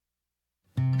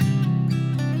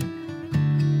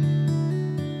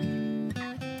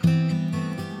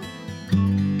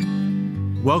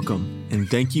Welcome, and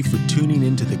thank you for tuning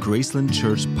into the Graceland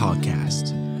Church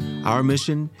podcast. Our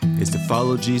mission is to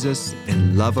follow Jesus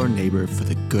and love our neighbor for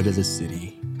the good of the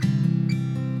city.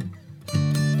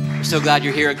 We're so glad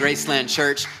you're here at Graceland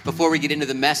Church. Before we get into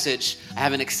the message, I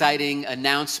have an exciting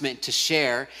announcement to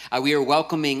share. We are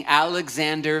welcoming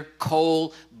Alexander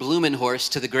Cole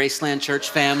Blumenhorst to the Graceland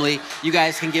Church family. You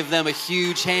guys can give them a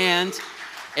huge hand.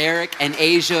 Eric and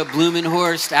Asia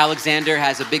Blumenhorst. Alexander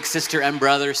has a big sister and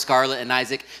brother, Scarlett and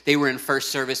Isaac. They were in first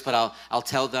service, but I'll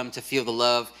tell them to feel the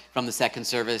love from the second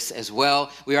service as well.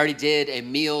 We already did a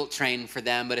meal train for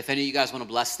them, but if any of you guys want to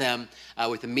bless them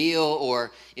with a meal,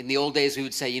 or in the old days we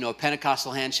would say, a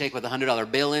Pentecostal handshake with a $100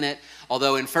 bill in it.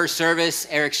 Although in first service,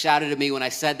 Eric shouted at me when I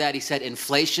said that. He said,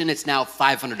 inflation, it's now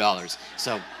 $500.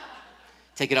 So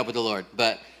take it up with the Lord.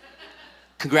 But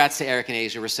congrats to Eric and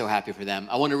Asia. We're so happy for them.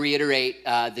 I want to reiterate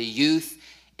the youth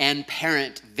and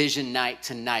parent vision night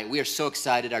tonight. We are so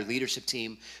excited, our leadership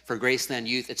team for Graceland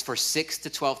Youth. It's for 6th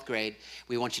to 12th grade.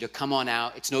 We want you to come on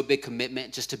out. It's no big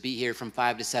commitment just to be here from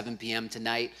 5 to 7 p.m.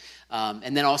 tonight.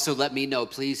 And then also let me know,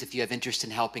 please, if you have interest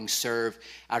in helping serve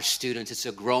our students. It's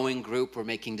a growing group. We're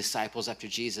making disciples after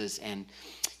Jesus, and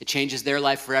it changes their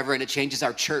life forever, and it changes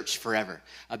our church forever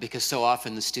because so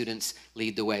often the students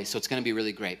lead the way. So it's going to be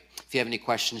really great. If you have any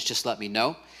questions, just let me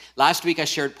know. Last week, I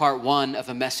shared part 1 of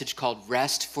a message called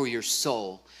Rest for Your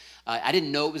Soul. I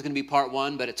didn't know it was going to be part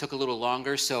 1, but it took a little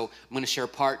longer, so I'm going to share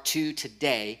part 2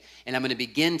 today, and I'm going to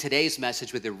begin today's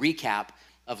message with a recap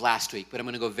of last week, but I'm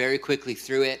going to go very quickly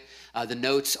through it. The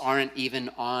notes aren't even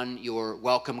on your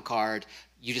welcome card.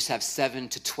 You just have 7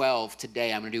 to 12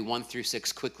 today. I'm going to do 1 through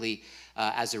 6 quickly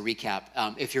as a recap.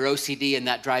 If you're OCD and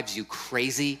that drives you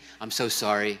crazy, I'm so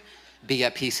sorry. Be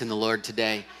at peace in the Lord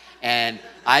today. And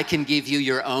I can give you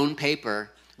your own paper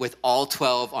with all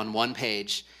 12 on one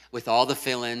page with all the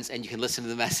fill-ins, and you can listen to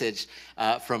the message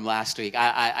from last week.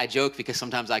 I joke because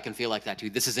sometimes I can feel like that too.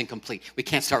 This is incomplete. We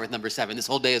can't start with number 7. This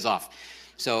whole day is off.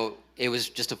 So it was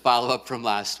just a follow-up from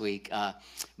last week.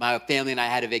 My family and I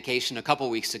had a vacation a couple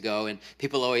weeks ago, and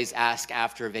people always ask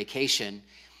after a vacation,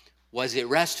 was it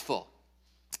restful?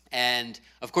 And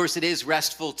of course it is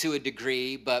restful to a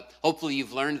degree, but hopefully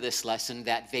you've learned this lesson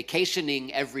that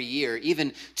vacationing every year,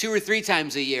 even 2 or 3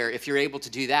 times a year, if you're able to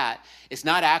do that, is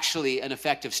not actually an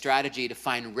effective strategy to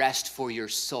find rest for your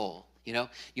soul.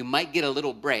 You might get a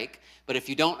little break, but if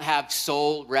you don't have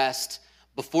soul rest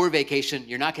before vacation,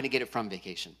 you're not going to get it from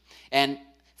vacation. And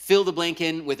fill the blank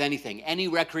in with anything, any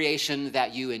recreation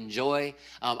that you enjoy.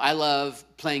 I love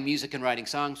playing music and writing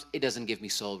songs. It doesn't give me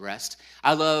soul rest.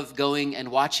 I love going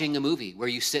and watching a movie where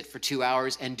you sit for 2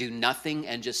 hours and do nothing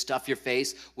and just stuff your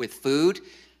face with food.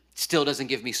 Still doesn't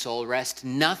give me soul rest.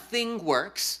 Nothing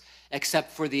works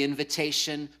except for the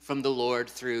invitation from the Lord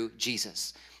through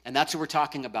Jesus. And that's what we're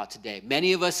talking about today.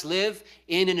 Many of us live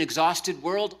in an exhausted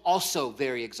world, also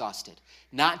very exhausted.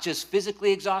 Not just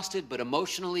physically exhausted, but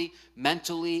emotionally,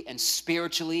 mentally, and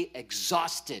spiritually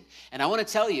exhausted. And I want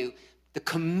to tell you, the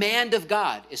command of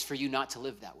God is for you not to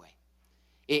live that way.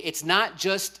 It's not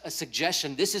just a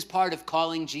suggestion. This is part of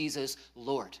calling Jesus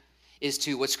Lord, is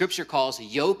to what Scripture calls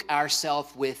yoke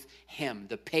ourselves with Him,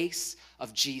 the pace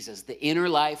of Jesus, the inner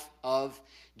life of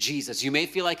Jesus. You may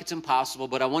feel like it's impossible,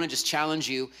 but I want to just challenge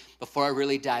you before I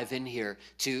really dive in here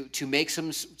to make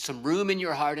some room in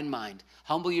your heart and mind.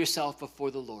 Humble yourself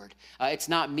before the Lord. It's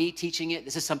not me teaching it.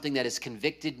 This is something that has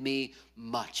convicted me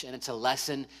much, and it's a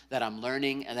lesson that I'm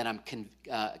learning and that I'm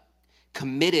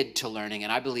committed to learning,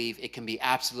 and I believe it can be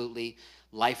absolutely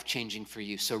life-changing for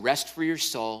you. So rest for your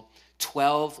soul,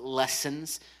 12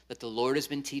 lessons that the Lord has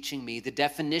been teaching me. The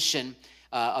definition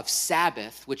of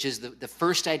Sabbath, which is the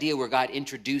first idea where God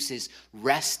introduces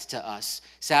rest to us.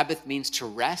 Sabbath means to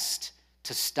rest,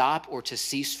 to stop, or to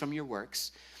cease from your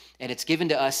works. And it's given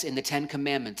to us in the 10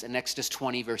 Commandments in Exodus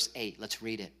 20, verse 8. Let's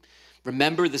read it.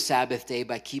 Remember the Sabbath day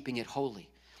by keeping it holy.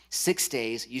 6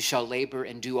 days you shall labor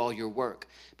and do all your work,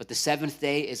 but the 7th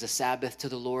day is a Sabbath to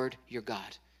the Lord your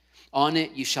God. On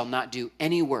it you shall not do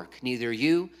any work, neither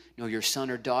you, nor your son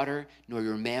or daughter, nor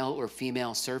your male or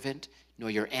female servant,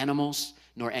 nor your animals,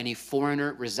 nor any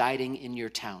foreigner residing in your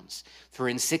towns. For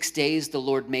in 6 days the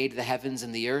Lord made the heavens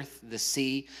and the earth, the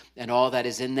sea, and all that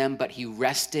is in them, but he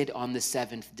rested on the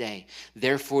 7th day.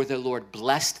 Therefore the Lord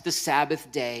blessed the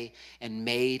Sabbath day and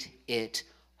made it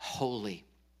holy.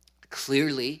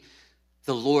 Clearly,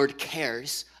 the Lord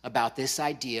cares about this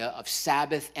idea of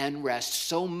Sabbath and rest,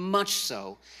 so much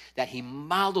so that he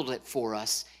modeled it for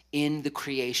us in the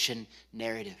creation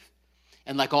narrative.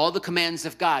 And like all the commands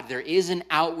of God, there is an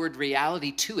outward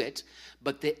reality to it,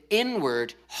 but the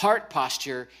inward heart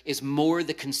posture is more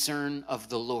the concern of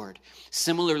the Lord.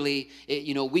 Similarly,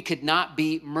 we could not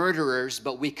be murderers,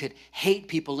 but we could hate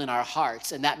people in our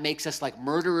hearts, and that makes us like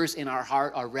murderers in our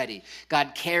heart already.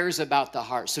 God cares about the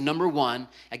heart. So number one,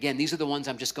 again, these are the ones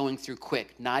I'm just going through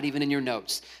quick, not even in your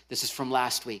notes. This is from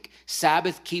last week.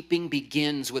 Sabbath keeping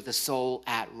begins with a soul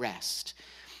at rest.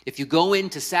 If you go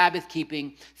into Sabbath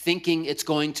keeping thinking it's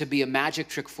going to be a magic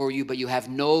trick for you, but you have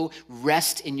no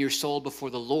rest in your soul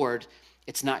before the Lord,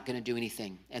 it's not going to do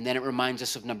anything. And then it reminds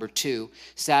us of number two.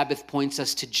 Sabbath points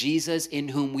us to Jesus, in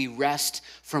whom we rest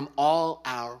from all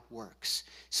our works.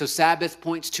 So Sabbath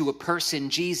points to a person,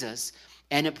 Jesus,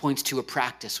 and it points to a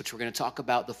practice, which we're going to talk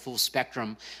about the full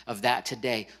spectrum of that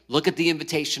today. Look at the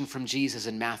invitation from Jesus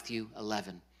in Matthew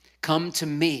 11. Come to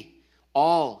me,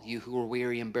 all you who are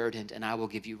weary and burdened, and I will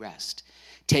give you rest.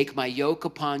 Take my yoke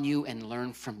upon you and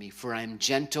learn from me, for I am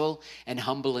gentle and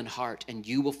humble in heart, and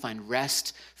you will find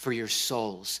rest for your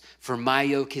souls. For my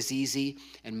yoke is easy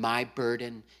and my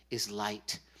burden is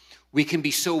light. We can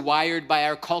be so wired by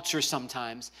our culture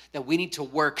sometimes that we need to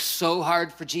work so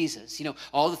hard for Jesus.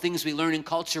 All the things we learn in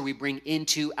culture, we bring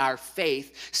into our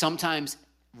faith, sometimes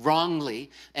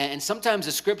wrongly. And sometimes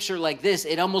a scripture like this,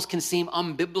 it almost can seem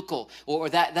unbiblical, or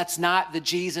that's not the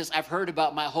Jesus I've heard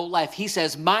about my whole life. He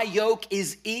says, my yoke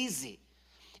is easy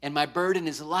and my burden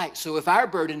is light. So if our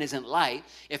burden isn't light,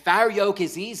 if our yoke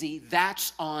is easy,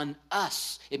 that's on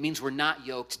us. It means we're not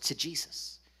yoked to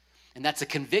Jesus. And that's a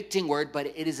convicting word, but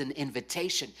it is an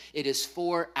invitation. It is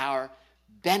for our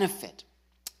benefit.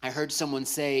 I heard someone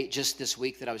say just this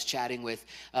week that I was chatting with,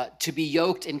 to be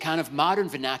yoked in kind of modern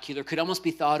vernacular could almost be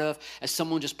thought of as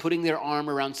someone just putting their arm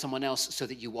around someone else so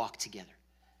that you walk together.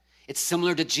 It's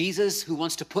similar to Jesus, who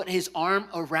wants to put his arm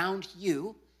around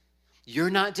you.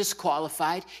 You're not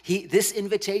disqualified. This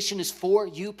invitation is for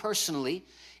you personally.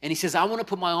 And he says, I want to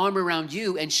put my arm around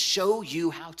you and show you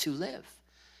how to live.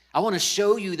 I want to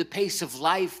show you the pace of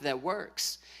life that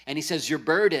works. And he says, your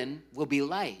burden will be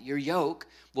light. Your yoke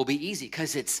will be easy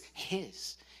because it's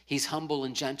his. He's humble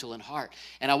and gentle in heart.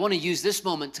 And I want to use this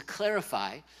moment to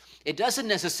clarify, it doesn't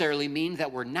necessarily mean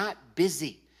that we're not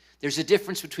busy. There's a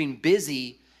difference between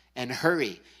busy and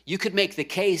hurry. You could make the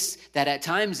case that at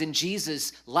times in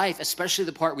Jesus' life, especially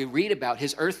the part we read about,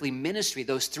 his earthly ministry,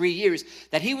 those 3 years,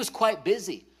 that he was quite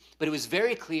busy. But it was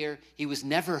very clear he was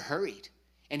never hurried.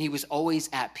 And he was always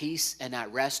at peace and at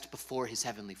rest before his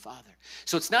heavenly Father.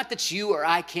 So it's not that you or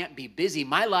I can't be busy.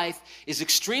 My life is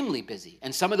extremely busy,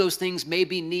 and some of those things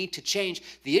maybe need to change.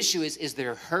 The issue is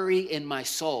there hurry in my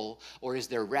soul, or is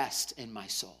there rest in my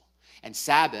soul? And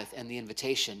Sabbath and the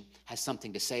invitation has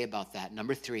something to say about that.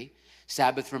 Number 3,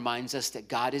 Sabbath reminds us that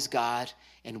God is God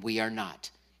and we are not.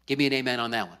 Give me an amen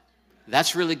on that one.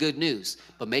 That's really good news,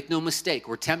 but make no mistake,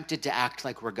 we're tempted to act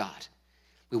like we're God.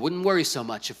 We wouldn't worry so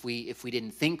much if we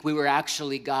didn't think we were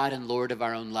actually God and Lord of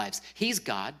our own lives. He's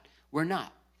God, we're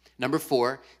not. Number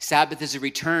 4, Sabbath is a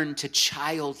return to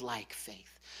childlike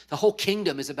faith. The whole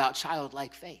kingdom is about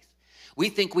childlike faith. We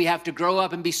think we have to grow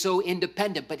up and be so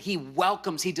independent, but he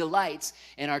delights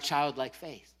in our childlike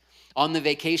faith. On the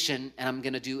vacation, and I'm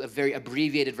going to do a very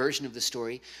abbreviated version of the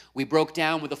story, we broke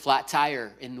down with a flat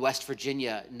tire in West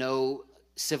Virginia. No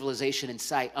civilization in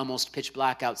sight, almost pitch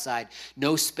black outside.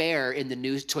 No spare in the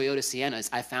new Toyota Siennas,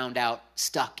 I found out,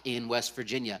 stuck in West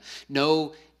Virginia.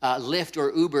 No Lyft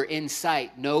or Uber in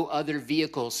sight. No other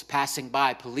vehicles passing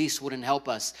by. Police wouldn't help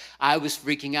us. I was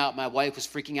freaking out. My wife was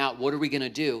freaking out. What are we going to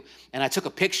do? And I took a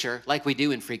picture, like we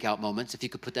do in freak out moments. If you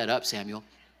could put that up, Samuel.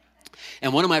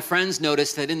 And one of my friends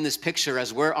noticed that in this picture,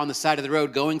 as we're on the side of the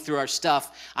road going through our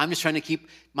stuff, I'm just trying to keep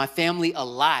my family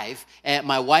alive. And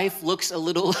my wife looks a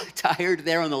little tired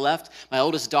there on the left. My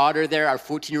oldest daughter there, our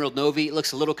 14-year-old Novi,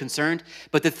 looks a little concerned.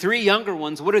 But the 3 younger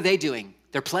ones, what are they doing?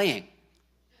 They're playing.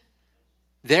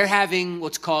 They're having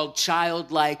what's called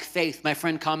childlike faith. My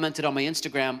friend commented on my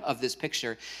Instagram of this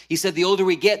picture. He said, the older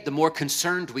we get, the more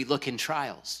concerned we look in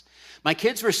trials. My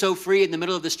kids were so free in the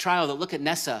middle of this trial that look at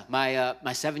Nessa, my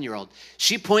 7-year-old.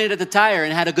 She pointed at the tire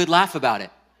and had a good laugh about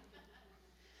it.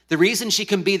 The reason she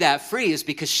can be that free is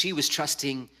because she was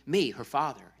trusting me, her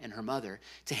father, and her mother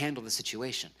to handle the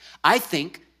situation. I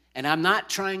think, and I'm not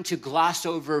trying to gloss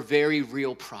over very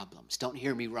real problems, don't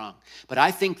hear me wrong, but I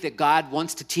think that God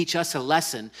wants to teach us a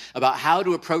lesson about how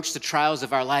to approach the trials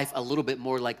of our life a little bit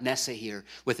more like Nessa here,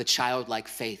 with a childlike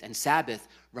faith. And Sabbath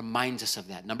reminds us of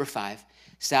that. Number 5,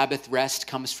 Sabbath rest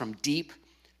comes from deep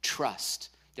trust.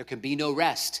 There can be no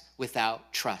rest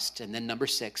without trust. And then number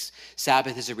 6,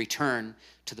 Sabbath is a return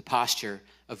to the posture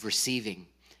of receiving.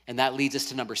 And that leads us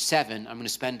to number 7. I'm going to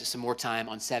spend some more time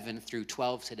on 7 through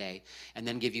 12 today, and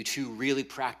then give you 2 really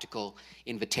practical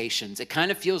invitations. It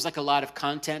kind of feels like a lot of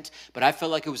content, but I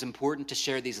felt like it was important to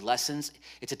share these lessons.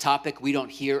 It's a topic we don't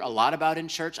hear a lot about in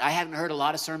church. I haven't heard a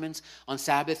lot of sermons on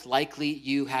Sabbath. Likely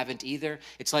you haven't either.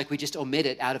 It's like we just omit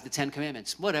it out of the 10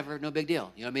 Commandments. Whatever, no big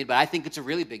deal. You know what I mean? But I think it's a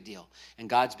really big deal, and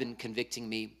God's been convicting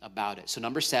me about it. So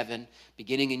number 7,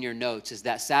 beginning in your notes, is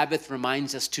that Sabbath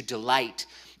reminds us to delight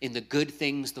in the good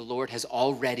things the Lord has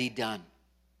already done.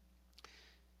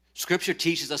 Scripture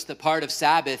teaches us that part of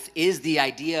Sabbath is the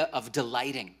idea of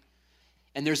delighting.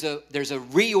 And there's a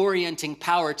reorienting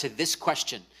power to this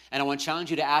question. And I want to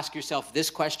challenge you to ask yourself this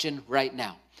question right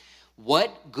now.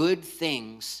 What good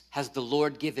things has the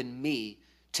Lord given me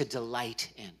to delight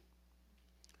in?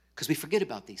 Because we forget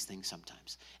about these things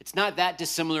sometimes. It's not that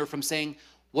dissimilar from saying,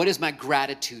 what is my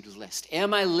gratitude list?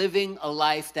 Am I living a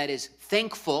life that is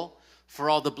thankful for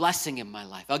all the blessing in my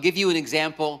life? I'll give you an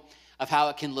example of how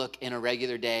it can look in a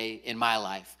regular day in my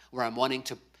life, where I'm wanting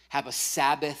to have a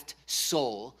Sabbathed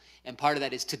soul, and part of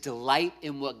that is to delight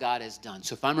in what God has done.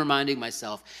 So if I'm reminding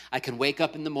myself, I can wake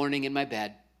up in the morning in my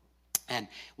bed, and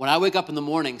when I wake up in the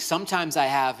morning, sometimes I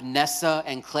have Nessa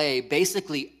and Clay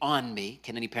basically on me.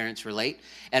 Can any parents relate?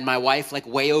 And my wife like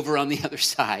way over on the other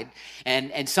side.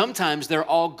 And sometimes they're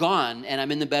all gone and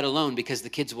I'm in the bed alone because the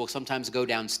kids will sometimes go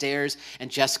downstairs and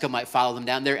Jessica might follow them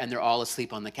down there and they're all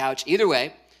asleep on the couch. Either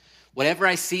way, whatever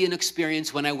I see and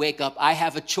experience when I wake up, I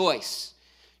have a choice.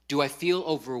 Do I feel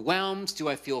overwhelmed? Do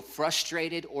I feel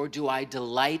frustrated? Or do I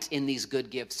delight in these good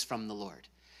gifts from the Lord?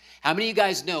 How many of you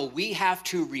guys know we have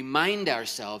to remind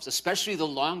ourselves, especially the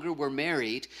longer we're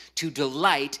married, to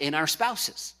delight in our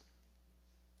spouses?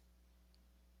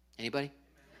 Anybody?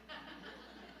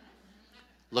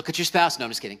 Look at your spouse. No, I'm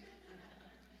just kidding.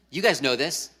 You guys know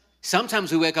this.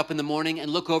 Sometimes we wake up in the morning and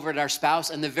look over at our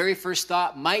spouse, and the very first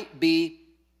thought might be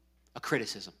a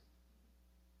criticism.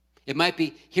 It might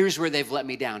be, here's where they've let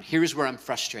me down. Here's where I'm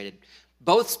frustrated.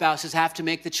 Both spouses have to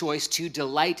make the choice to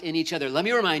delight in each other. Let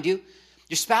me remind you,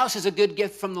 your spouse is a good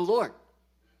gift from the Lord.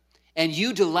 And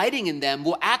you delighting in them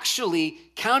will actually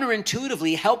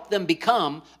counterintuitively help them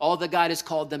become all that God has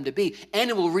called them to be. And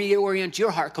it will reorient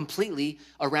your heart completely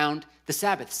around the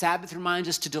Sabbath. Sabbath reminds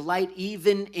us to delight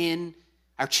even in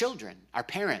our children, our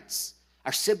parents,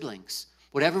 our siblings,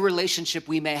 whatever relationship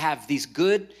we may have, these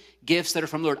good gifts that are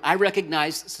from the Lord. I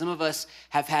recognize some of us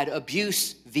have had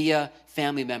abuse via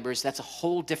family members. That's a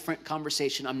whole different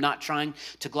conversation. I'm not trying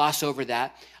to gloss over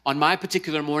that. On my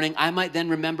particular morning, I might then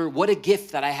remember, what a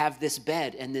gift that I have this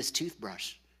bed and this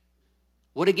toothbrush.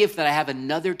 What a gift that I have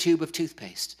another tube of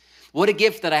toothpaste. What a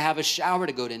gift that I have a shower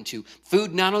to go into.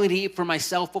 Food not only to eat for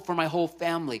myself, but for my whole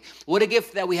family. What a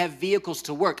gift that we have vehicles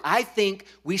to work. I think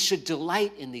we should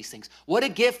delight in these things. What a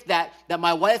gift that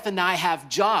my wife and I have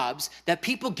jobs that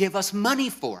people give us money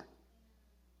for.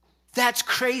 That's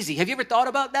crazy. Have you ever thought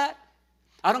about that?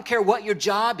 I don't care what your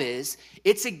job is.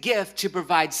 It's a gift to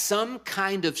provide some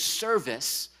kind of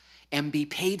service and be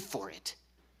paid for it.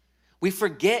 We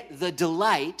forget the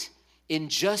delight in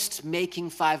just making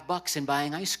 $5 and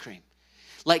buying ice cream.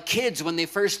 Like kids, when they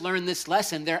first learn this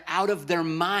lesson, they're out of their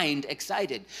mind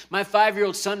excited. My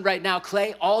 5-year-old son right now,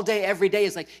 Clay, all day, every day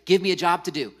is like, give me a job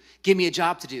to do. Give me a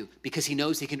job to do, because he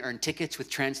knows he can earn tickets which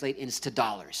translate into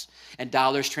dollars. And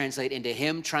dollars translate into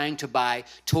him trying to buy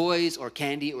toys or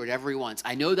candy or whatever he wants.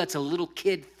 I know that's a little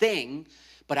kid thing,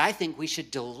 but I think we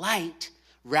should delight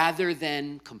rather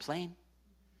than complain,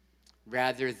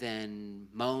 rather than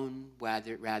moan,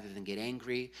 rather than get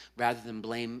angry, rather than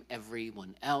blame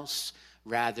everyone else,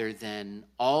 rather than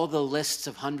all the lists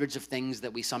of hundreds of things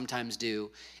that we sometimes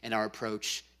do in our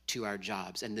approach to our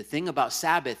jobs. And the thing about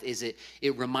Sabbath is it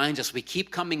reminds us, we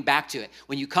keep coming back to it.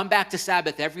 When you come back to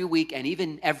Sabbath every week and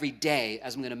even every day,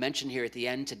 as I'm going to mention here at the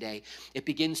end today, it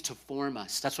begins to form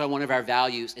us. That's why one of our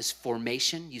values is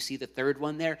formation. You see the third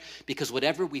one there? Because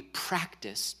whatever we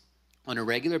practice on a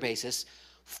regular basis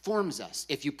forms us.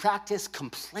 If you practice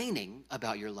complaining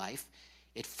about your life,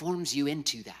 it forms you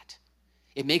into that.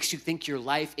 It makes you think your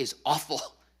life is awful.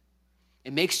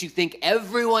 It makes you think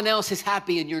everyone else is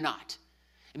happy and you're not.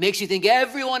 It makes you think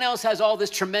everyone else has all this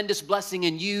tremendous blessing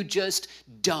and you just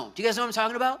don't. Do you guys know what I'm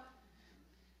talking about?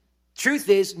 Truth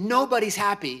is, nobody's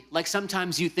happy like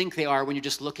sometimes you think they are when you're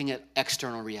just looking at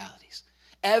external realities.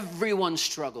 Everyone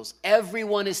struggles.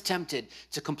 Everyone is tempted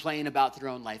to complain about their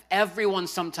own life. Everyone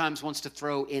sometimes wants to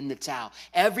throw in the towel.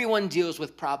 Everyone deals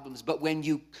with problems. But when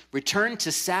you return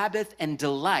to Sabbath and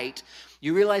delight,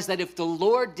 you realize that if the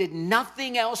Lord did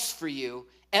nothing else for you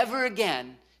ever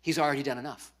again, he's already done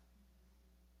enough.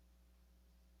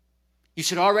 You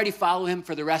should already follow him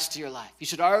for the rest of your life. You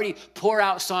should already pour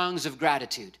out songs of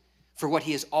gratitude for what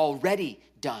he has already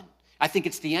done. I think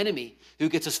it's the enemy who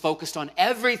gets us focused on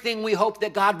everything we hope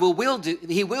that God will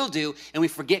do, and we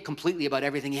forget completely about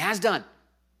everything he has done.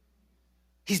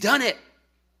 He's done it.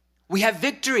 We have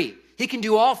victory. He can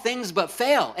do all things but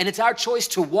fail, and it's our choice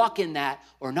to walk in that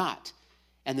or not.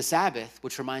 And the Sabbath,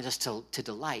 which reminds us to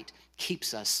delight,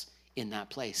 keeps us in that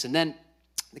place. And then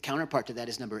the counterpart to that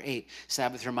is number 8.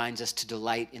 Sabbath reminds us to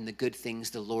delight in the good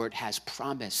things the Lord has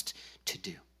promised to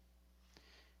do.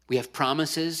 We have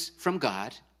promises from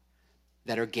God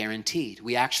that are guaranteed.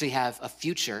 We actually have a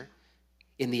future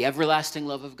in the everlasting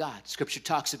love of God. Scripture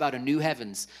talks about a new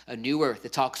heavens, a new earth.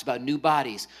 It talks about new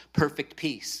bodies, perfect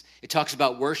peace. It talks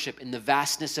about worship in the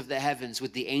vastness of the heavens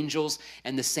with the angels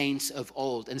and the saints of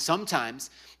old. And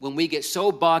sometimes when we get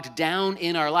so bogged down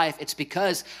in our life, it's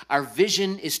because our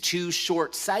vision is too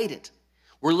short-sighted.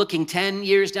 We're looking 10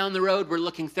 years down the road. We're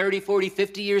looking 30, 40,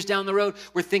 50 years down the road.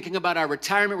 We're thinking about our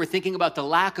retirement. We're thinking about the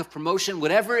lack of promotion,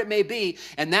 whatever it may be,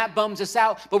 and that bums us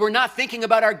out. But we're not thinking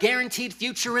about our guaranteed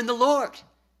future in the Lord.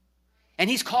 And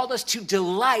he's called us to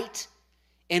delight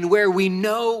in where we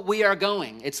know we are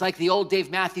going. It's like the old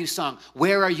Dave Matthews song,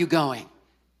 "Where Are You Going?"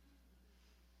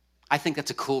 I think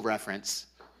that's a cool reference.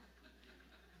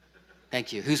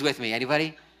 Thank you. Who's with me?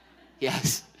 Anybody?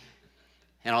 Yes.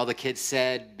 And all the kids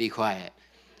said, "Be quiet."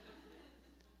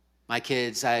 My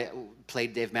kids, I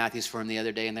played Dave Matthews for him the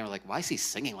other day, and they were like, "Why is he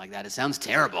singing like that? It sounds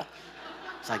terrible."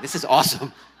 It's like, this is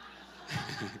awesome.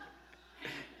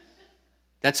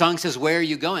 That song says, "Where are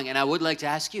you going?" And I would like to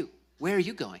ask you, where are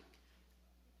you going?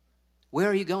 Where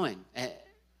are you going?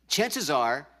 Chances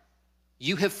are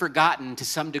you have forgotten to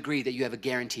some degree that you have a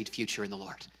guaranteed future in the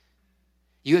Lord.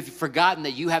 You have forgotten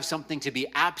that you have something to be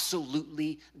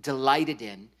absolutely delighted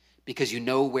in because you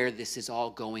know where this is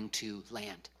all going to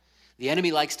land. The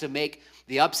enemy likes to make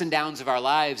the ups and downs of our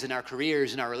lives and our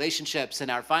careers and our relationships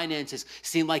and our finances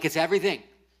seem like it's everything.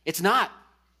 It's not.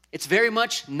 It's very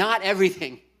much not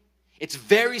everything. It's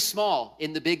very small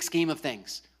in the big scheme of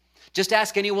things. Just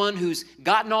ask anyone who's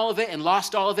gotten all of it and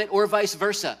lost all of it, or vice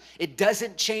versa. It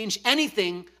doesn't change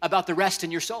anything about the rest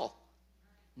in your soul.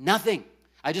 Nothing.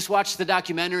 I just watched the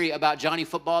documentary about Johnny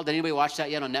Football. Did anybody watch that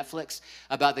yet on Netflix?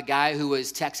 About the guy who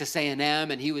was Texas A&M,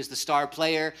 and he was the star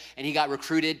player, and he got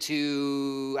recruited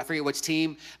to, I forget which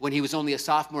team, when he was only a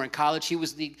sophomore in college. He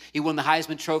won the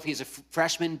Heisman Trophy as a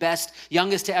freshman,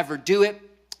 youngest to ever do it,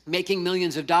 making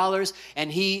millions of dollars.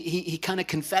 And he kind of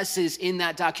confesses in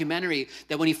that documentary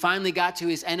that when he finally got to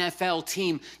his NFL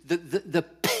team, the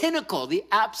pinnacle, the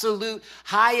absolute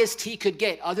highest he could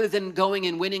get, other than going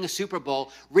and winning a Super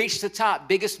Bowl, reached the top,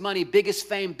 biggest money, biggest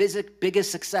fame,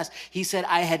 biggest success. He said,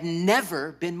 "I had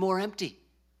never been more empty."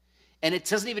 And it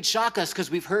doesn't even shock us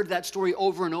because we've heard that story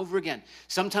over and over again.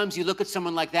 Sometimes you look at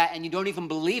someone like that and you don't even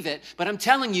believe it, but I'm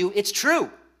telling you, it's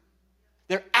true.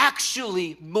 They're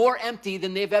actually more empty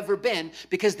than they've ever been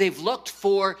because they've looked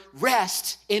for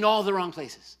rest in all the wrong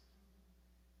places.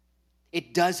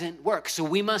 It doesn't work. So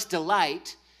we must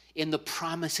delight in the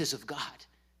promises of God.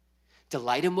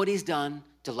 Delight in what he's done,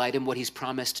 delight in what he's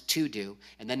promised to do.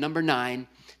 And then number 9,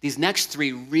 these next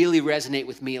 3 really resonate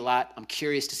with me a lot. I'm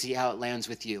curious to see how it lands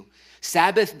with you.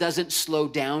 Sabbath doesn't slow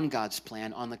down God's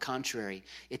plan. On the contrary,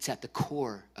 it's at the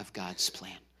core of God's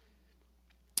plan.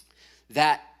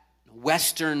 That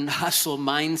Western hustle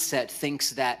mindset thinks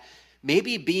that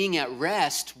maybe being at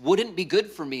rest wouldn't be good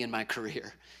for me in my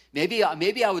career. Maybe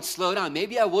I would slow down.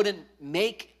 Maybe I wouldn't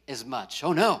make as much.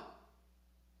 Oh no.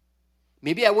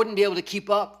 Maybe I wouldn't be able to keep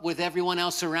up with everyone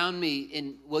else around me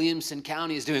in Williamson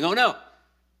County is doing. Oh no.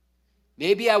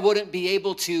 Maybe I wouldn't be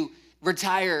able to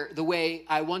retire the way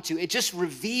I want to. It just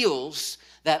reveals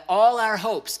that all our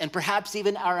hopes and perhaps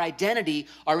even our identity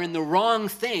are in the wrong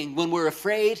thing when we're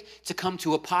afraid to come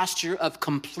to a posture of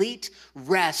complete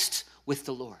rest with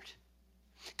the Lord.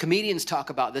 Comedians talk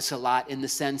about this a lot in the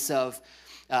sense of,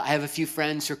 I have a few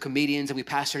friends who are comedians, and we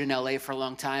pastored in LA for a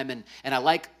long time, and I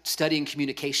like studying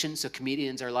communication, so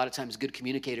comedians are a lot of times good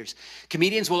communicators.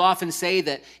 Comedians will often say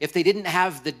that if they didn't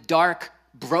have the dark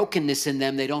brokenness in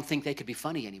them, they don't think they could be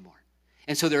funny anymore.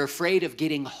 And so they're afraid of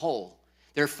getting whole.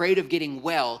 They're afraid of getting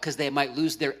well because they might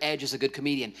lose their edge as a good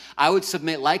comedian. I would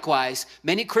submit likewise,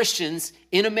 many Christians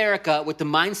in America with the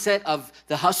mindset of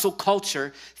the hustle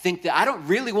culture think that I don't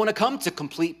really want to come to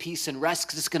complete peace and rest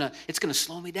because it's gonna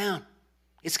slow me down.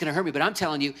 It's gonna hurt me. But I'm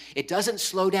telling you, it doesn't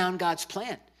slow down God's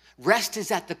plan. Rest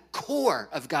is at the core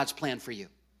of God's plan for you.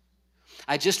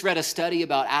 I just read a study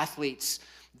about athletes,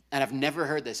 and I've never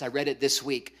heard this. I read it this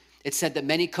week. It said that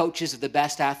many coaches of the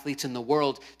best athletes in the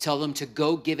world tell them to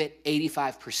go give it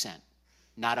 85%,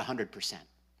 not 100%.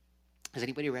 Has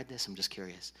anybody read this? I'm just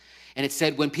curious. And it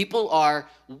said, when people are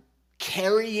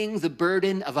carrying the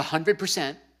burden of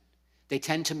 100%, they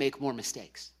tend to make more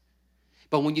mistakes.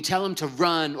 But when you tell them to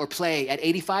run or play at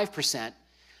 85%,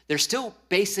 they're still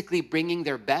basically bringing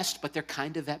their best, but they're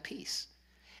kind of at peace.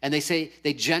 And they say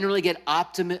they generally get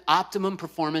optimum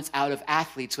performance out of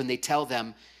athletes when they tell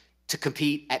them to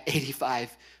compete at 85%.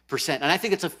 And I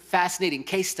think it's a fascinating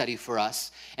case study for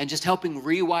us and just helping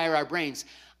rewire our brains.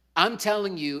 I'm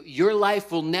telling you, your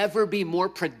life will never be more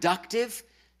productive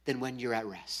than when you're at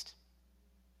rest.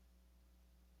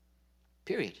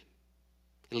 Period.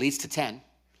 It leads to 10.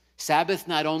 Sabbath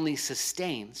not only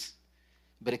sustains,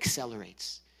 but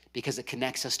accelerates because it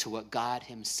connects us to what God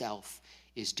himself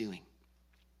is doing.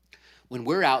 When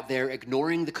we're out there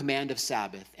ignoring the command of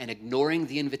Sabbath and ignoring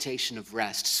the invitation of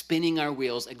rest, spinning our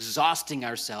wheels, exhausting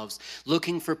ourselves,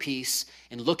 looking for peace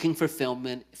and looking for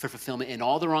fulfillment in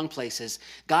all the wrong places,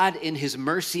 God in his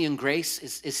mercy and grace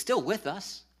is still with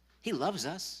us. He loves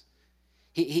us.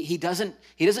 He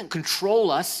doesn't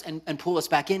control us and pull us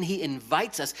back in. He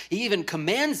invites us. He even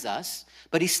commands us,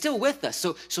 but he's still with us.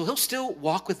 So he'll still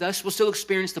walk with us. We'll still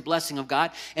experience the blessing of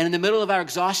God. And in the middle of our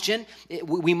exhaustion,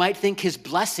 we might think his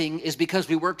blessing is because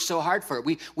we worked so hard for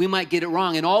it. We might get it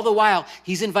wrong. And all the while,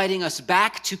 he's inviting us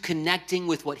back to connecting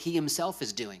with what he himself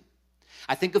is doing.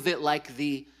 I think of it like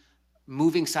the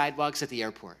moving sidewalks at the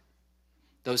airport.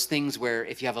 Those things where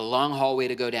if you have a long hallway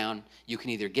to go down, you can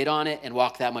either get on it and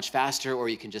walk that much faster, or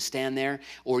you can just stand there,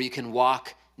 or you can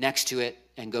walk next to it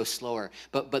and go slower.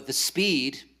 But the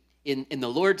speed in the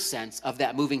Lord's sense of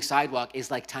that moving sidewalk is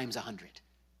like times 100.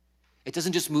 It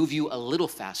doesn't just move you a little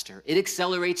faster. It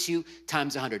accelerates you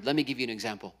times 100. Let me give you an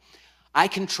example. I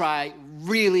can try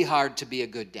really hard to be a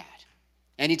good dad.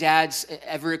 Any dads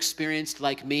ever experienced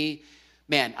like me?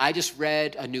 Man, I just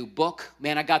read a new book.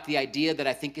 Man, I got the idea that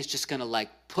I think is just gonna like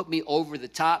put me over the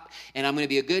top, and I'm gonna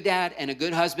be a good dad and a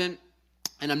good husband,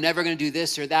 and I'm never gonna do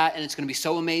this or that, and it's gonna be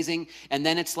so amazing. And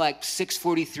then it's like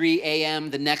 6:43 a.m.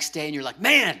 the next day, and you're like,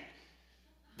 man,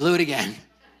 blew it again.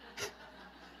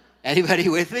 Anybody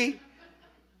with me?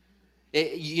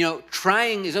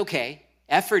 Trying is okay.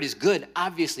 Effort is good,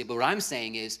 obviously, but what I'm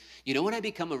saying is, when I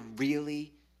become a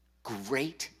really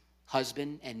great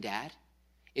husband and dad?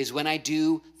 Is when I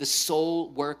do the soul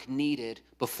work needed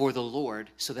before the Lord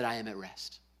so that I am at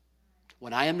rest.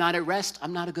 When I am not at rest,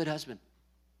 I'm not a good husband.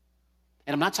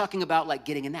 And I'm not talking about like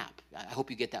getting a nap. I hope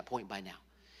you get that point by now.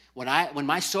 When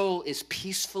my soul is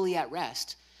peacefully at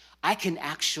rest, I can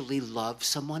actually love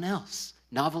someone else.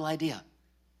 Novel idea.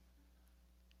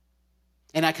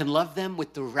 And I can love them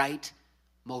with the right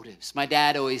motives. My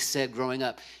dad always said growing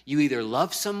up, you either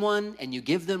love someone and you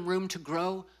give them room to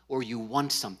grow, or you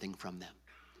want something from them.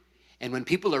 And when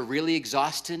people are really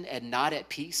exhausted and not at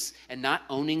peace and not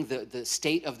owning the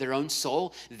state of their own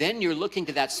soul, then you're looking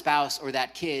to that spouse or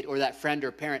that kid or that friend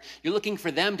or parent. You're looking for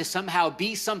them to somehow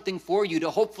be something for you to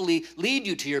hopefully lead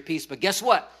you to your peace. But guess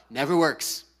what? Never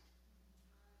works.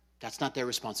 That's not their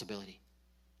responsibility.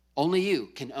 Only you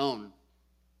can own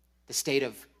the state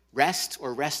of rest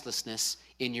or restlessness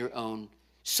in your own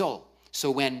soul.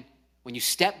 So when you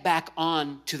step back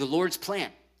on to the Lord's plan,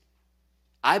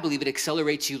 I believe it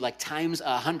accelerates you like times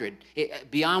 100,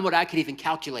 beyond what I could even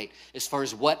calculate as far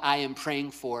as what I am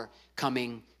praying for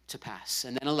coming to pass.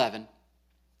 And then 11,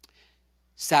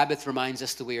 Sabbath reminds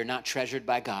us that we are not treasured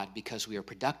by God because we are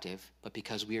productive, but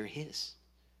because we are his.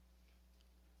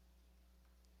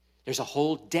 There's a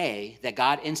whole day that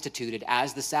God instituted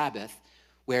as the Sabbath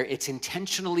where it's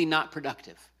intentionally not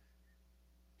productive.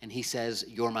 And he says,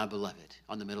 you're my beloved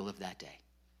on the middle of that day.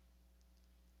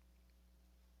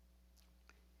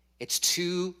 It's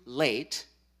too late.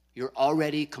 You're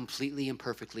already completely and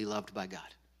perfectly loved by God.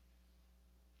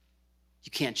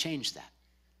 You can't change that.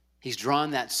 He's drawn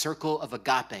that circle of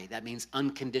agape. That means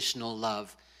unconditional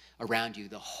love around you.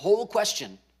 The whole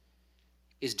question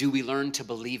is, do we learn to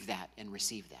believe that and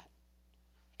receive that?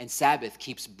 And Sabbath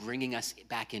keeps bringing us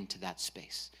back into that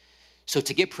space. So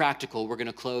to get practical, we're going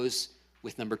to close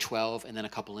with number 12 and then a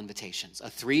couple invitations. A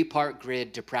 3-part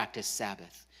grid to practice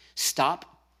Sabbath.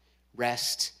 Stop,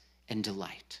 rest, and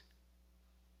delight.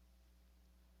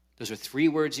 Those are 3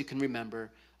 words you can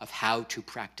remember of how to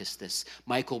practice this.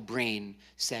 Michael Brain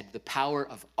said the power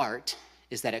of art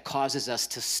is that it causes us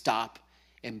to stop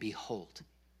and behold.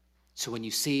 So when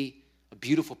you see a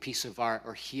beautiful piece of art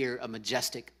or hear a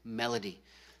majestic melody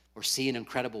or see an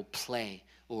incredible play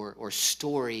or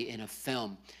story in a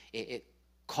film, it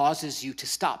causes you to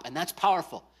stop. And that's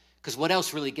powerful, because what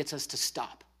else really gets us to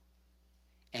stop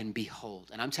and behold?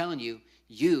 And I'm telling you,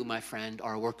 you, my friend,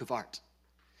 are a work of art.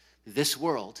 This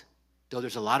world, though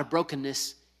there's a lot of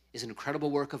brokenness, is an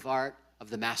incredible work of art of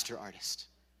the master artist.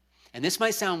 And this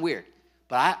might sound weird,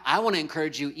 but I want to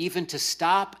encourage you even to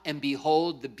stop and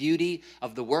behold the beauty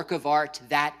of the work of art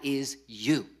that is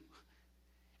you.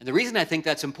 And the reason I think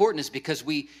that's important is because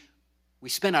we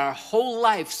spend our whole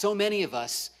life, so many of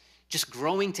us, just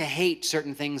growing to hate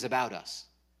certain things about us,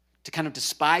 to kind of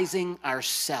despising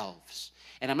ourselves.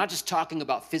 And I'm not just talking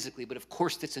about physically, but of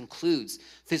course this includes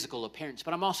physical appearance,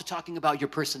 but I'm also talking about your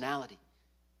personality.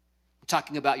 I'm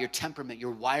talking about your temperament,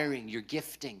 your wiring, your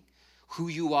gifting, who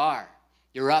you are,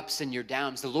 your ups and your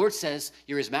downs. The Lord says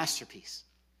you're his masterpiece.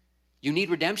 You need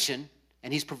redemption,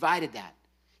 and he's provided that.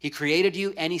 He created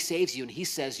you and he saves you, and he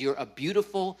says you're a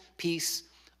beautiful piece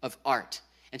of art.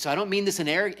 And so I don't mean this in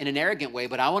an arrogant way,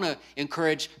 but I want to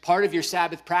encourage part of your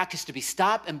Sabbath practice to be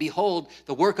stop and behold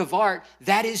the work of art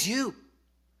that is you.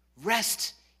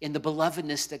 Rest in the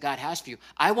belovedness that God has for you.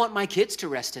 I want my kids to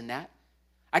rest in that.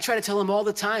 I try to tell them all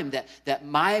the time that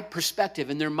my perspective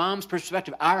and their mom's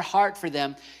perspective, our heart for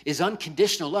them is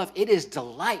unconditional love. It is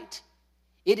delight.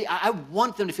 I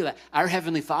want them to feel that. Our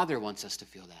Heavenly Father wants us to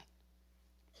feel that.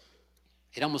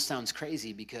 It almost sounds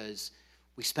crazy because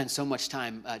we spend so much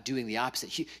time doing the opposite.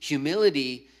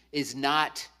 Humility is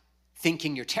not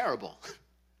thinking you're terrible.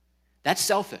 That's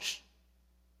selfish.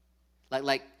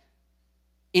 Like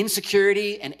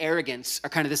insecurity and arrogance are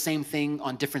kind of the same thing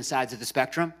on different sides of the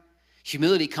spectrum.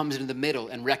 Humility comes into the middle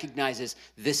and recognizes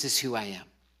this is who I am.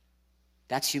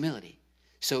 That's humility.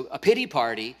 So a pity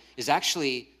party is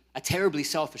actually a terribly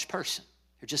selfish person.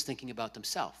 They're just thinking about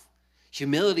themselves.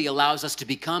 Humility allows us to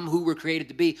become who we're created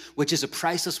to be, which is a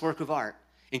priceless work of art.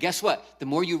 And guess what? The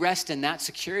more you rest in that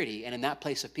security and in that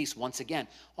place of peace, once again,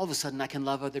 all of a sudden I can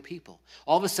love other people.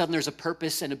 All of a sudden there's a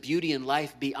purpose and a beauty in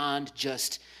life beyond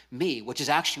just me, which is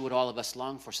actually what all of us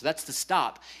long for. So that's the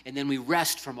stop. And then we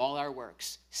rest from all our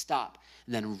works. Stop.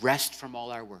 And then rest from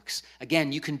all our works.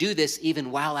 Again, you can do this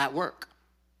even while at work.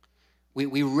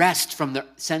 We rest from the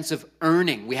sense of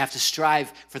earning. We have to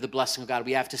strive for the blessing of God.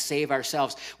 We have to save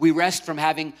ourselves. We rest from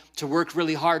having to work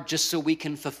really hard just so we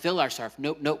can fulfill ourselves.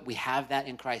 Nope. We have that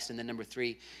in Christ. And then number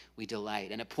 3, we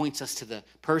delight. And it points us to the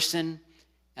person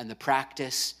and the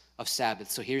practice of Sabbath.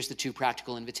 So here's the 2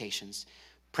 practical invitations.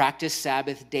 Practice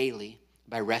Sabbath daily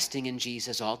by resting in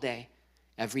Jesus all day,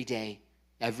 every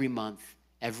month,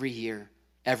 every year,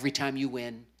 every time you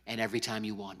win, and every time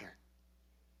you wander.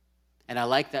 And I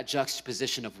like that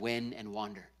juxtaposition of win and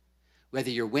wander. Whether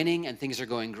you're winning and things are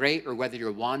going great, or whether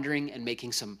you're wandering and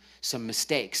making some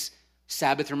mistakes,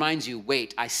 Sabbath reminds you,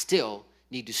 wait, I still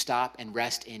need to stop and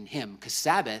rest in him, because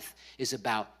Sabbath is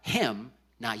about him,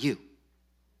 not you.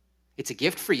 It's a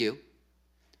gift for you,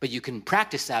 but you can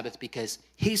practice Sabbath because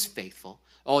he's faithful.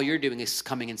 All you're doing is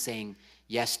coming and saying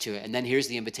yes to it. And then here's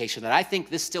the invitation that I think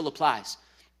this still applies.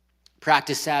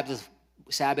 Practice Sabbath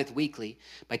weekly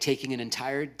by taking an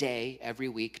entire day every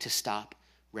week to stop,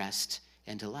 rest,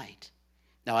 and delight.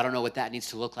 Now, I don't know what that needs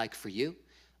to look like for you.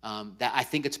 That I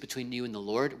think it's between you and the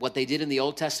Lord. What they did in the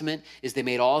Old Testament is they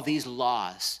made all these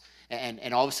laws,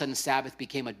 and all of a sudden Sabbath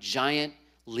became a giant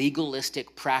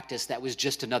legalistic practice that was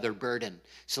just another burden.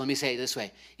 So let me say it this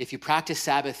way. If you practice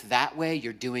Sabbath that way,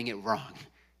 you're doing it wrong.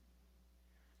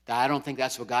 I don't think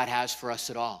that's what God has for us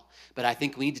at all. But I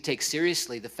think we need to take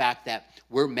seriously the fact that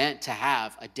we're meant to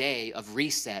have a day of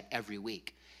reset every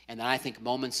week. And then I think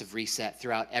moments of reset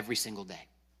throughout every single day.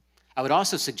 I would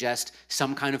also suggest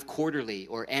some kind of quarterly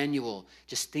or annual,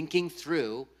 just thinking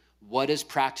through what does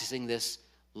practicing this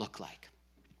look like.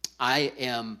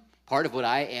 Part of what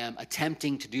I am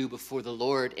attempting to do before the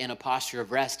Lord in a posture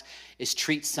of rest is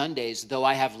treat Sundays, though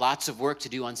I have lots of work to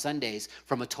do on Sundays,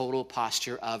 from a total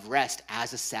posture of rest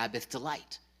as a Sabbath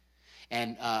delight.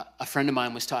 And a friend of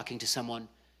mine was talking to someone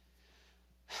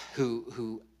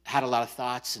who had a lot of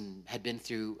thoughts and had been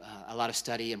through a lot of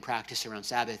study and practice around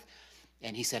Sabbath.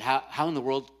 And he said, how in the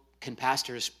world can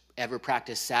pastors ever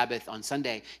practice Sabbath on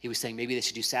Sunday? He was saying maybe they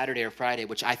should do Saturday or Friday,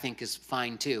 which I think is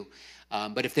fine too.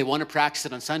 But if they want to practice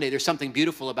it on Sunday, there's something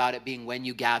beautiful about it being when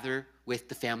you gather with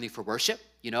the family for worship,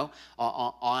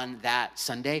 on that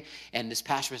Sunday. And this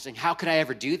pastor was saying, how could I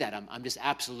ever do that? I'm just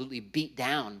absolutely beat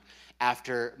down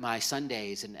after my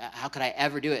Sundays. And how could I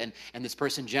ever do it? And this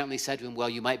person gently said to him, well,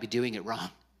 you might be doing it wrong.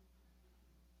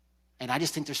 And I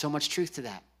just think there's so much truth to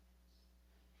that.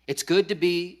 It's good to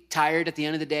be tired at the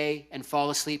end of the day and fall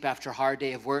asleep after a hard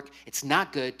day of work. It's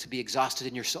not good to be exhausted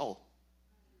in your soul.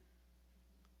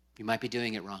 You might be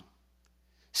doing it wrong.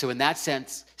 So in that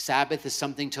sense, Sabbath is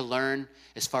something to learn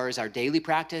as far as our daily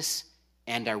practice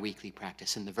and our weekly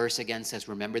practice. And the verse again says,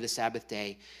 remember the Sabbath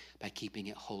day by keeping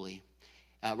it holy.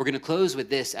 We're going to close with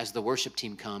this as the worship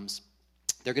team comes.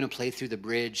 they're going to play through the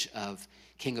bridge of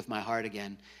King of My Heart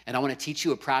again. And I want to teach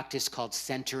you a practice called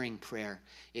centering prayer.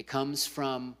 It comes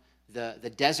from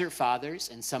the Desert Fathers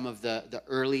and some of the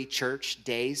early church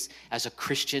days as a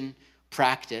Christian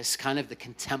practice, kind of the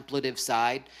contemplative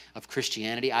side of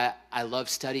Christianity. I love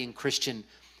studying Christian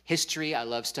history. I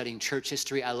love studying church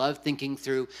history. I love thinking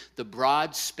through the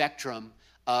broad spectrum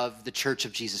of the Church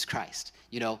of Jesus Christ.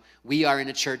 You know, we are in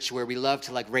a church where we love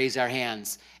to like raise our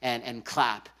hands and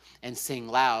clap and sing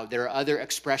loud. There are other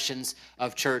expressions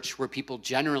of church where people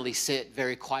generally sit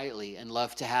very quietly and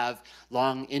love to have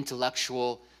long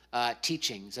intellectual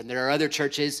teachings. And there are other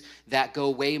churches that go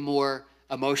way more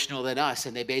emotional than us,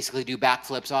 and they basically do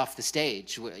backflips off the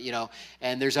stage, you know.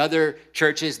 And there's other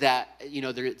churches that, you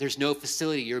know, there's no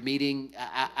facility. You're meeting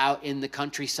out in the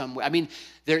country somewhere. I mean,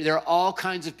 there are all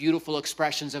kinds of beautiful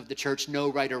expressions of the church, no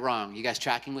right or wrong. You guys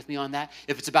tracking with me on that?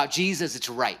 If it's about Jesus, it's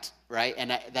right?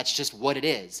 And that's just what it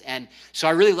is. And so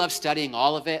I really love studying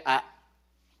all of it.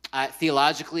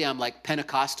 Theologically, I'm like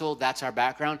Pentecostal. That's our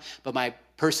background. But my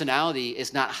personality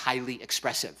is not highly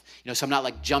expressive. You know, so I'm not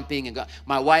like jumping and go.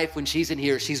 My wife, when she's in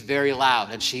here, she's very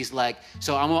loud. And she's like,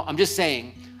 so I'm just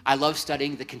saying, I love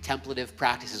studying the contemplative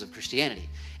practices of Christianity.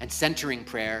 And centering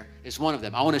prayer is one of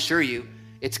them. I want to assure you,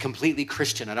 it's completely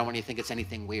Christian. I don't want you to think it's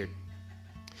anything weird.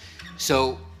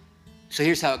 So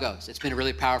here's how it goes. It's been a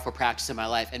really powerful practice in my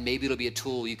life, and maybe it'll be a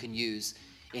tool you can use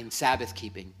in Sabbath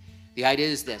keeping. The idea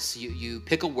is this: you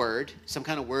pick a word, some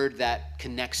kind of word that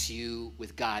connects you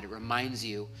with God. It reminds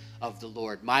you of the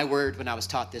Lord. My word when I was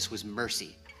taught this was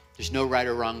mercy. There's no right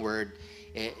or wrong word.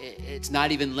 It's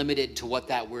not even limited to what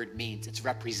that word means. It's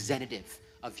representative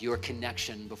of your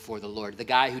connection before the Lord. The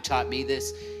guy who taught me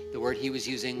this, the word he was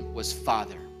using was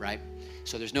Father, right?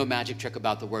 So there's no magic trick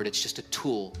about the word. It's just a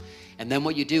tool. And then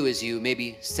what you do is you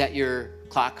maybe set your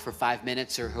clock for 5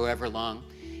 minutes or however long.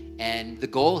 And the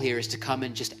goal here is to come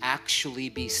and just actually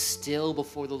be still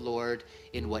before the Lord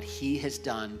in what he has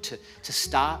done, to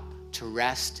stop, to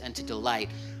rest, and to delight.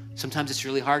 Sometimes it's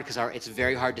really hard because it's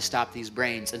very hard to stop these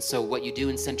brains. And so what you do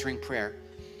in centering prayer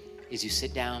is you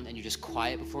sit down and you just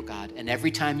quiet before God. And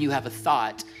every time you have a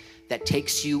thought that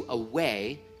takes you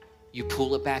away, you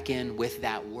pull it back in with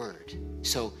that word.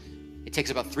 So it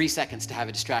takes about 3 seconds to have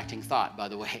a distracting thought, by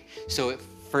the way. So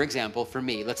for example, for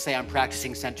me, let's say I'm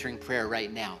practicing centering prayer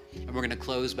right now, and we're going to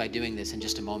close by doing this in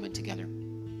just a moment together.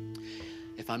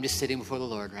 If I'm just sitting before the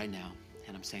Lord right now,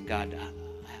 and I'm saying, God,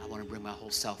 I want to bring my whole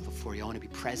self before you. I want to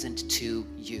be present to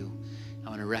you. I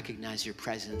want to recognize your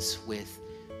presence with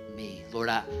me. Lord,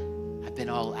 I've been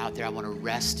all out there. I want to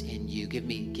rest in you. Give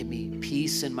me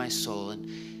peace in my soul, and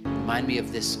remind me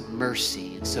of this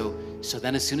mercy. And so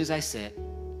then as soon as I sit,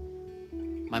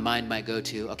 my mind might go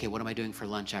to, okay, what am I doing for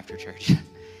lunch after church?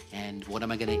 And what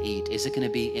am I going to eat? Is it going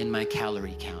to be in my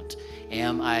calorie count?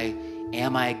 Am I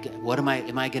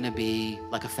going to be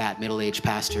like a fat middle-aged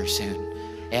pastor soon?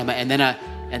 And then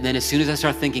as soon as I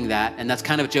start thinking that, and that's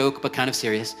kind of a joke, but kind of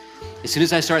serious, as soon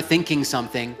as I start thinking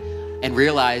something and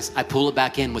realize, I pull it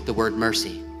back in with the word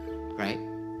mercy, right?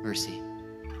 Mercy.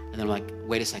 And then I'm like,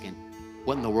 wait a second,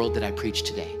 what in the world did I preach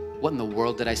today? What in the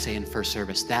world did I say in first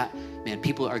service?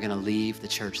 People are going to leave the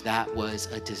church. That was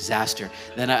a disaster.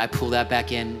 Then I pull that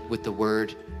back in with the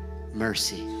word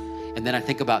mercy. And then I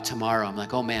think about tomorrow. I'm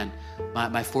like, oh man,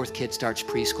 my fourth kid starts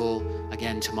preschool.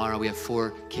 Again, tomorrow we have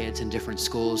 4 kids in different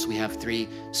schools. We have 3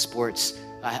 sports.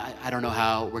 I don't know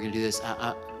how we're going to do this.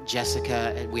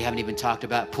 Jessica, we haven't even talked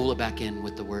about, pull it back in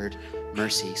with the word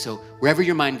mercy. So wherever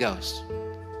your mind goes,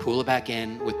 pull it back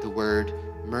in with the word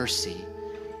mercy.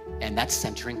 And that's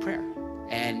centering prayer.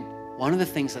 And one of the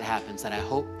things that happens, that I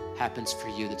hope happens for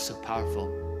you, that's so powerful,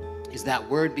 is that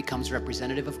word becomes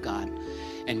representative of God.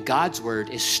 And God's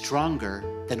word is stronger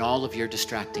than all of your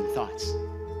distracting thoughts.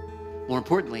 More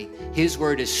importantly, his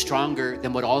word is stronger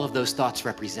than what all of those thoughts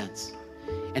represents.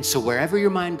 And so wherever your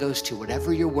mind goes to,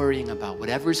 whatever you're worrying about,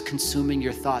 whatever is consuming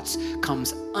your thoughts,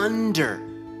 comes under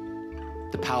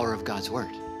the power of God's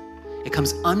word. It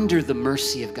comes under the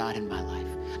mercy of God in my life.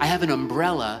 I have an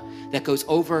umbrella that goes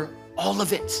over all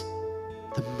of it,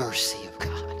 the mercy of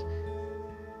God.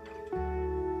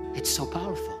 It's so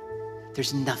powerful.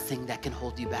 There's nothing that can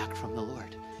hold you back from the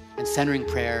Lord. And centering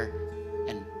prayer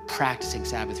and practicing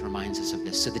Sabbath reminds us of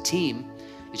this. So the team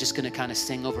is just going to kind of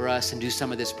sing over us and do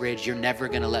some of this bridge. You're never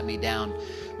going to let me down.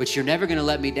 Which you're never going to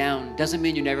let me down doesn't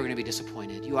mean you're never going to be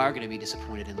disappointed. You are going to be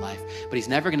disappointed in life, but he's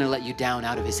never going to let you down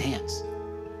out of his hands.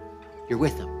 You're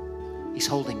with him. He's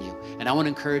holding you. And I want to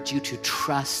encourage you to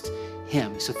trust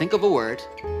him. So think of a word.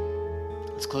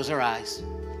 Let's close our eyes.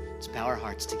 Let's bow our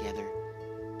hearts together.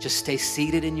 Just stay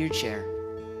seated in your chair.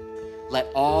 let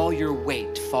all your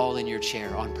weight fall in your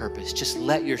chair on purpose. Just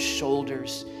let your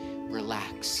shoulders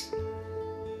relax.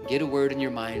 Get a word in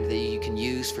your mind that you can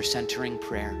use for centering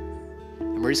prayer.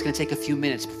 And we're just going to take a few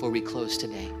minutes before we close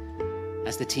today.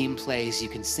 As the team plays, you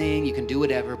can sing, you can do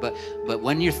whatever, but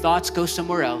when your thoughts go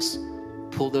somewhere else,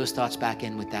 pull those thoughts back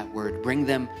in with that word. Bring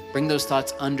those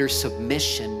thoughts under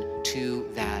submission to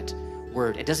that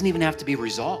word. It doesn't even have to be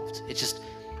resolved. It's just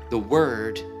the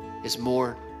word is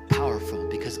more powerful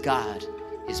because God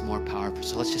is more powerful.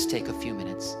 So let's just take a few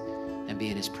minutes and be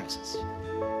in his presence.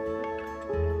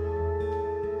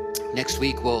 Next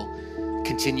week, we'll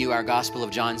continue our Gospel of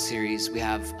John series. We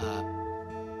have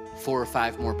 4 or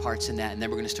 5 more parts in that, and then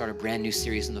we're going to start a brand new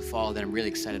series in the fall that I'm really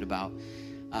excited about.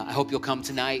 I hope you'll come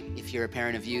tonight. If you're a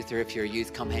parent of youth or if you're a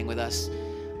youth, come hang with us.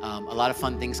 A lot of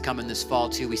fun things coming this fall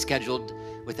too. We scheduled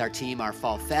with our team our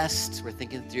Fall Fest. We're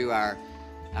thinking through our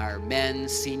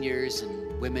men's, seniors,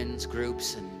 and women's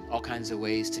groups and all kinds of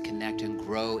ways to connect and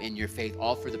grow in your faith,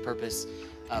 all for the purpose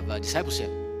of discipleship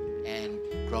and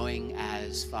growing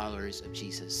as followers of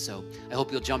Jesus. So I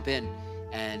hope you'll jump in,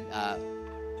 and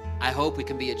I hope we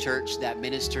can be a church that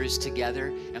ministers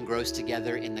together and grows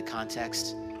together in the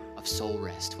context of soul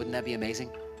rest. Wouldn't that be amazing?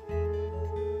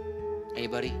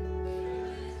 Anybody?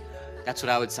 That's what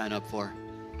I would sign up for.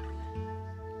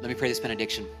 Let me pray this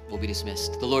benediction. We'll be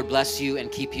dismissed. The Lord bless you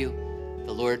and keep you.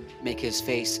 The Lord make his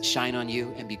face shine on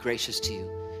you and be gracious to you.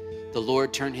 The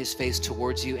Lord turn his face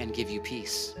towards you and give you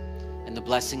peace. And the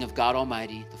blessing of God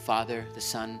Almighty, the Father, the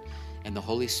Son, and the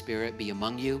Holy Spirit be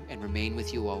among you and remain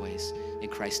with you always. In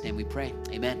Christ's name we pray.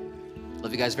 Amen.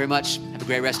 Love you guys very much. Have a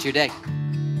great rest of your day.